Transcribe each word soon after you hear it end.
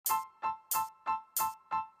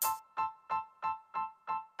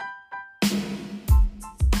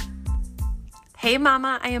Hey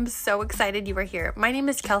mama, I am so excited you are here. My name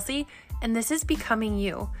is Kelsey, and this is Becoming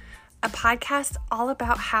You, a podcast all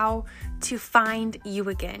about how to find you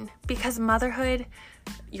again. Because motherhood,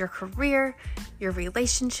 your career, your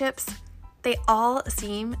relationships, they all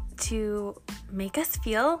seem to make us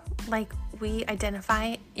feel like we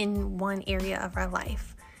identify in one area of our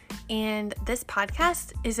life. And this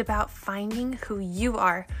podcast is about finding who you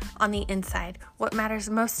are on the inside, what matters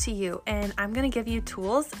most to you. And I'm going to give you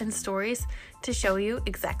tools and stories to show you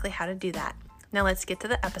exactly how to do that. Now let's get to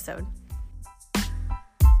the episode.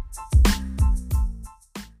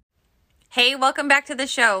 Hey, welcome back to the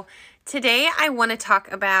show. Today I want to talk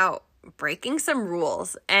about breaking some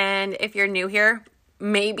rules. And if you're new here,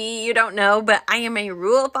 maybe you don't know, but I am a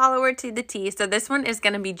rule follower to the T. So this one is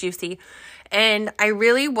going to be juicy. And I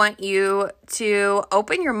really want you to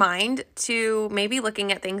open your mind to maybe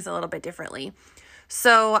looking at things a little bit differently.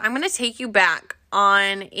 So I'm going to take you back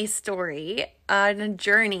on a story, a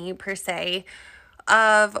journey per se,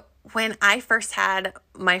 of when I first had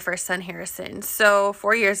my first son, Harrison. So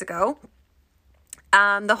 4 years ago,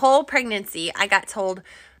 the whole pregnancy, I got told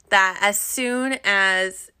that as soon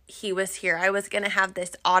as he was here, I was going to have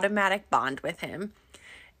this automatic bond with him.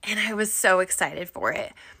 And I was so excited for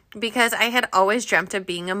it because I had always dreamt of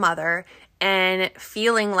being a mother and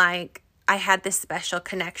feeling like I had this special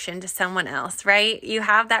connection to someone else, right? You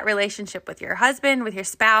have that relationship with your husband, with your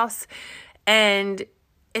spouse, and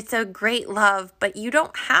it's a great love, but you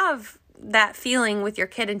don't have that feeling with your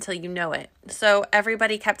kid until you know it. So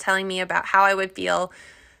everybody kept telling me about how I would feel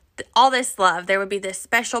all this love. There would be this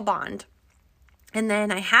special bond. And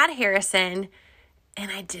then I had Harrison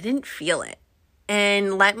and I didn't feel it.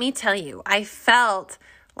 And let me tell you, I felt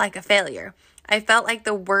like a failure. I felt like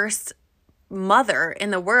the worst mother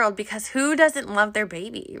in the world because who doesn't love their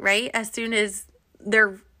baby, right? As soon as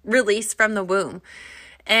they're released from the womb.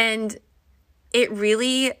 And it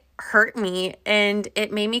really hurt me and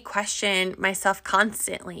it made me question myself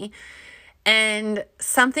constantly. And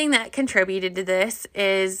something that contributed to this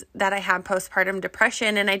is that I had postpartum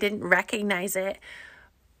depression and I didn't recognize it.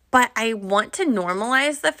 But I want to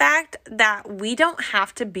normalize the fact that we don't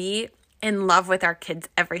have to be in love with our kids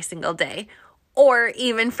every single day or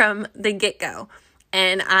even from the get-go.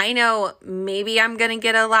 And I know maybe I'm going to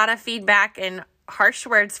get a lot of feedback and harsh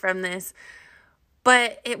words from this,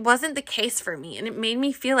 but it wasn't the case for me. And it made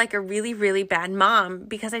me feel like a really, really bad mom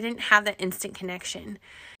because I didn't have that instant connection.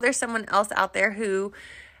 There's someone else out there who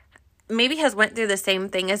maybe has went through the same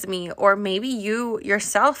thing as me, or maybe you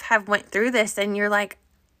yourself have went through this and you're like,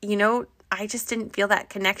 I just didn't feel that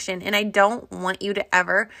connection. And I don't want you to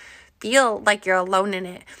ever feel like you're alone in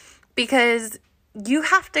it because you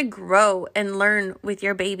have to grow and learn with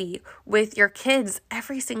your baby, with your kids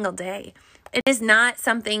every single day. It is not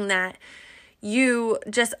something that you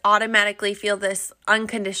just automatically feel this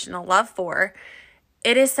unconditional love for.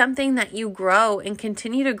 It is something that you grow and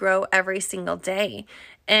continue to grow every single day.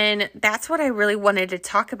 And that's what I really wanted to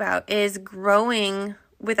talk about is growing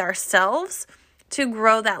with ourselves to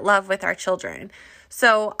grow that love with our children.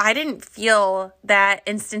 So I didn't feel that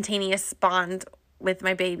instantaneous bond with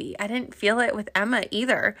my baby. I didn't feel it with Emma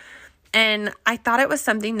either. And I thought it was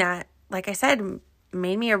something that, like I said,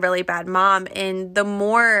 made me a really bad mom. And the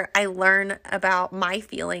more I learn about my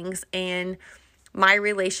feelings and my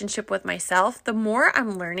relationship with myself, the more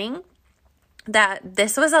I'm learning that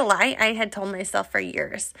this was a lie I had told myself for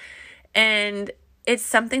years. And it's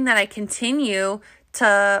something that I continue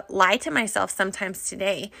to lie to myself sometimes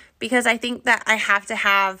today because I think that I have to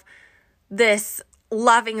have this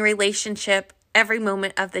loving relationship every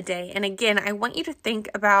moment of the day. And again, I want you to think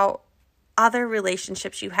about other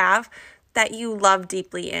relationships you have that you love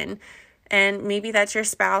deeply in. And maybe that's your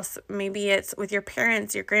spouse, maybe it's with your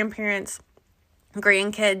parents, your grandparents,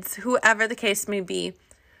 grandkids, whoever the case may be.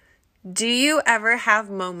 Do you ever have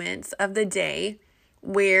moments of the day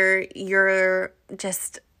where you're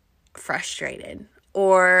just frustrated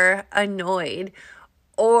or annoyed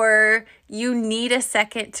or you need a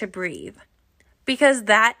second to breathe? Because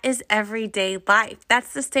that is everyday life.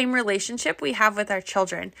 That's the same relationship we have with our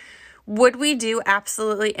children. Would we do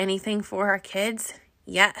absolutely anything for our kids?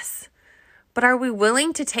 Yes. But are we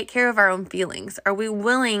willing to take care of our own feelings? Are we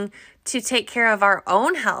willing to take care of our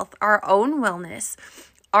own health, our own wellness,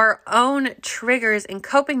 our own triggers and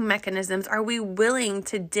coping mechanisms? Are we willing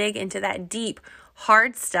to dig into that deep,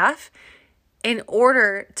 hard stuff in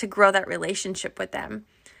order to grow that relationship with them?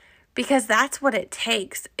 Because that's what it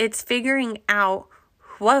takes. It's figuring out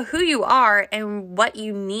who you are and what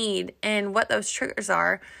you need and what those triggers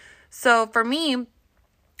are. So for me,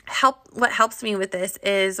 what helps me with this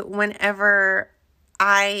is whenever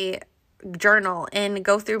I journal and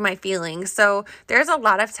go through my feelings. So there's a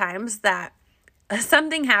lot of times that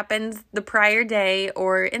something happens the prior day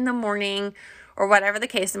or in the morning or whatever the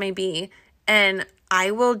case may be, and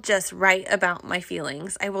I will just write about my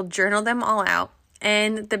feelings. I will journal them all out.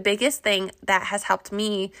 And the biggest thing that has helped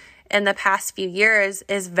me in the past few years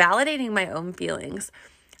is validating my own feelings.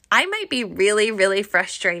 I might be really, really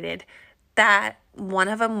frustrated that one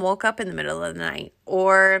of them woke up in the middle of the night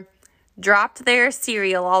or dropped their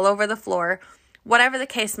cereal all over the floor, whatever the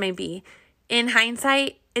case may be. In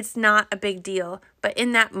hindsight, it's not a big deal, but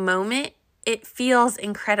in that moment, it feels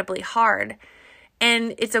incredibly hard.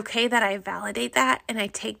 And it's okay that I validate that and I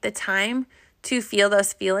take the time to feel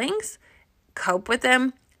those feelings, cope with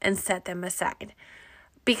them, and set them aside.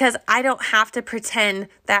 Because I don't have to pretend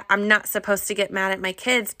that I'm not supposed to get mad at my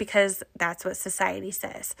kids because that's what society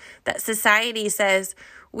says. That society says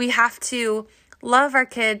we have to love our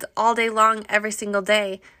kids all day long, every single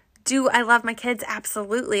day. Do I love my kids?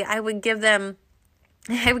 Absolutely. I would give them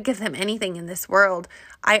anything in this world.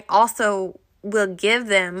 I also will give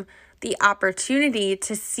them the opportunity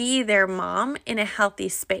to see their mom in a healthy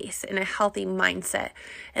space, in a healthy mindset.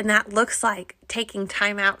 And that looks like taking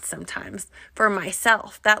time out sometimes for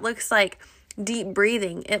myself. That looks like deep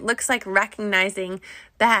breathing. It looks like recognizing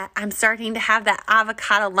that I'm starting to have that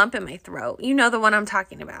avocado lump in my throat. You know the one I'm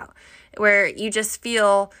talking about, where you just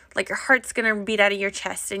feel like your heart's going to beat out of your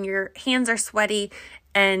chest and your hands are sweaty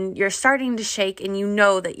and you're starting to shake, and you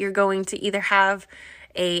know that you're going to either have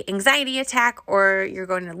a anxiety attack or you're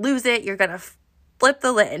going to lose it. You're going to flip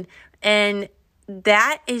the lid. And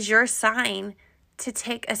that is your sign to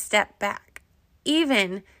take a step back.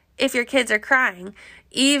 Even if your kids are crying,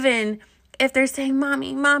 even if they're saying,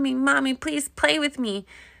 "Mommy, mommy, mommy, please play with me,"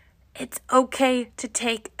 it's okay to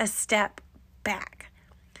take a step back,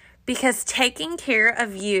 because taking care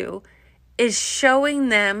of you is showing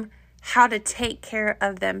them how to take care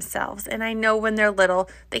of themselves. And I know when they're little,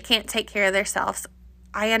 they can't take care of themselves.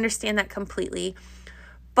 I understand that completely.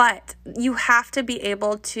 But you have to be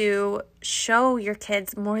able to show your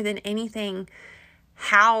kids more than anything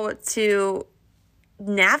how to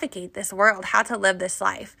navigate this world, how to live this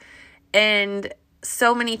life. And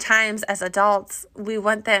so many times as adults, we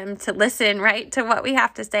want them to listen, right, to what we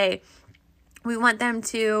have to say. We want them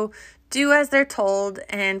to do as they're told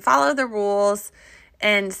and follow the rules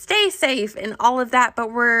and stay safe and all of that,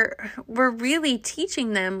 but we're really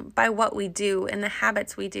teaching them by what we do and the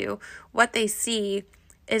habits we do. What they see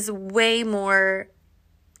is way more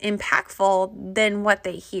impactful than what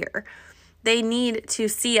they hear. They need to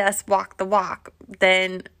see us walk the walk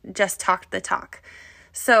than just talk the talk.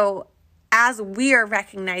 So as we are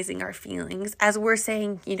recognizing our feelings, as we're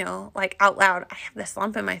saying, like out loud, "I have this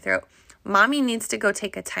lump in my throat. Mommy needs to go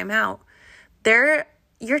take a time out."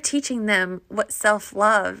 You're teaching them what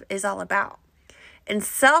self-love is all about. And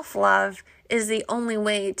self-love is the only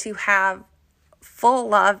way to have full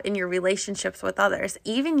love in your relationships with others,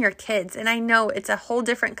 even your kids. And I know it's a whole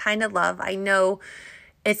different kind of love. I know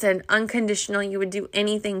it's an unconditional, you would do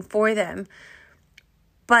anything for them.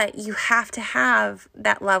 But you have to have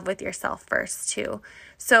that love with yourself first too.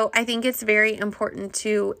 So I think it's very important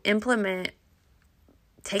to implement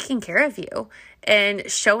taking care of you and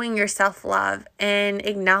showing yourself love and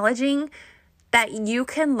acknowledging that you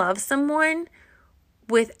can love someone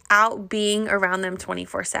without being around them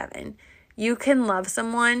 24/7. You can love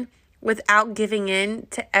someone without giving in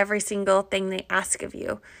to every single thing they ask of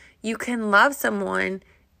you. You can love someone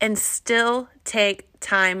and still take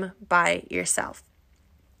time by yourself.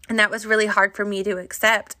 And that was really hard for me to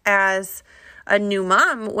accept as a new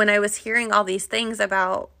mom when I was hearing all these things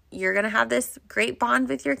about you're going to have this great bond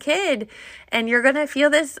with your kid and you're going to feel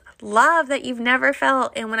this love that you've never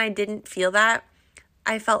felt. And when I didn't feel that,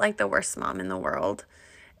 I felt like the worst mom in the world.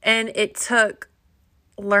 And it took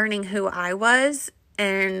learning who I was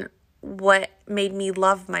and what made me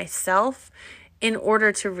love myself in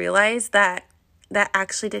order to realize that that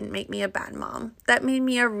actually didn't make me a bad mom. That made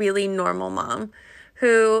me a really normal mom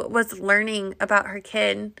who was learning about her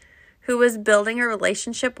kid, who was building a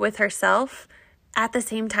relationship with herself at the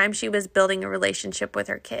same time she was building a relationship with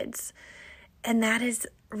her kids. And that is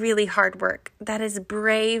really hard work. That is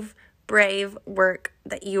brave work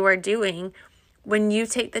that you are doing when you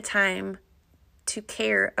take the time to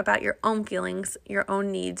care about your own feelings, your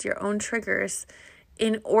own needs, your own triggers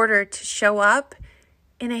in order to show up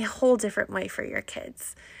in a whole different way for your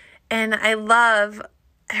kids. And I love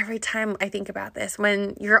every time I think about this,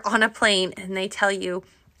 when you're on a plane and they tell you,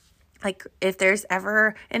 like, if there's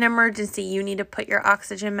ever an emergency, you need to put your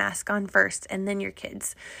oxygen mask on first and then your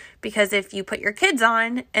kids. Because if you put your kids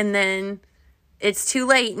on and then it's too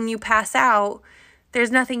late and you pass out,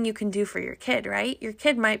 there's nothing you can do for your kid, right? Your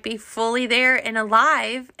kid might be fully there and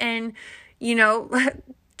alive and,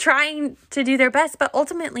 trying to do their best, but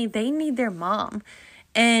ultimately they need their mom.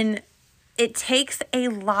 And it takes a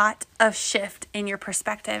lot of shift in your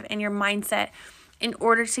perspective and your mindset in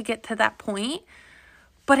order to get to that point.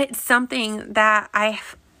 But it's something that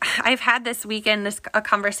I've had this weekend, a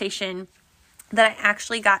conversation that I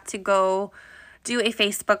actually got to go do a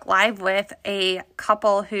Facebook Live with a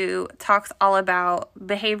couple who talks all about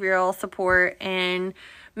behavioral support and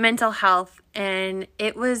mental health. And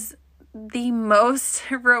it was the most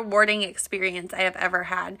rewarding experience I have ever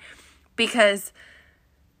had, because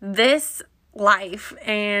this life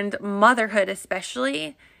and motherhood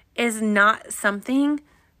especially is not something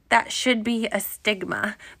that should be a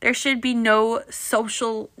stigma. There should be no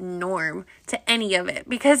social norm to any of it,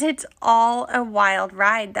 because it's all a wild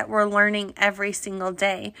ride that we're learning every single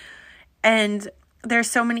day. And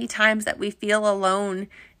there's so many times that we feel alone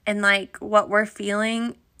and like what we're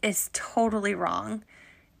feeling is totally wrong.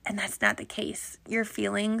 And that's not the case. Your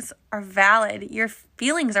feelings are valid. Your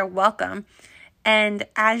feelings are welcome. And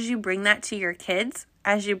as you bring that to your kids,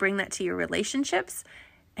 as you bring that to your relationships,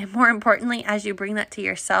 and more importantly, as you bring that to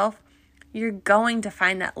yourself, you're going to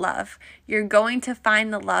find that love. You're going to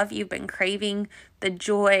find the love you've been craving, the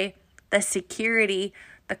joy, the security,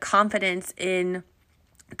 the confidence in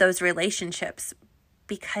those relationships,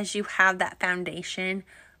 because you have that foundation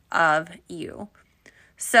of you.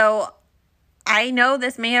 So I know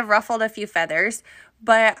this may have ruffled a few feathers,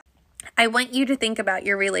 but I want you to think about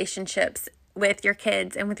your relationships with your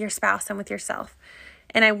kids and with your spouse and with yourself.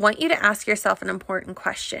 And I want you to ask yourself an important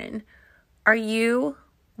question. Are you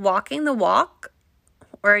walking the walk,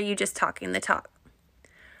 or are you just talking the talk?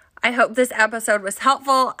 I hope this episode was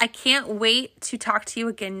helpful. I can't wait to talk to you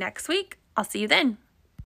again next week. I'll see you then.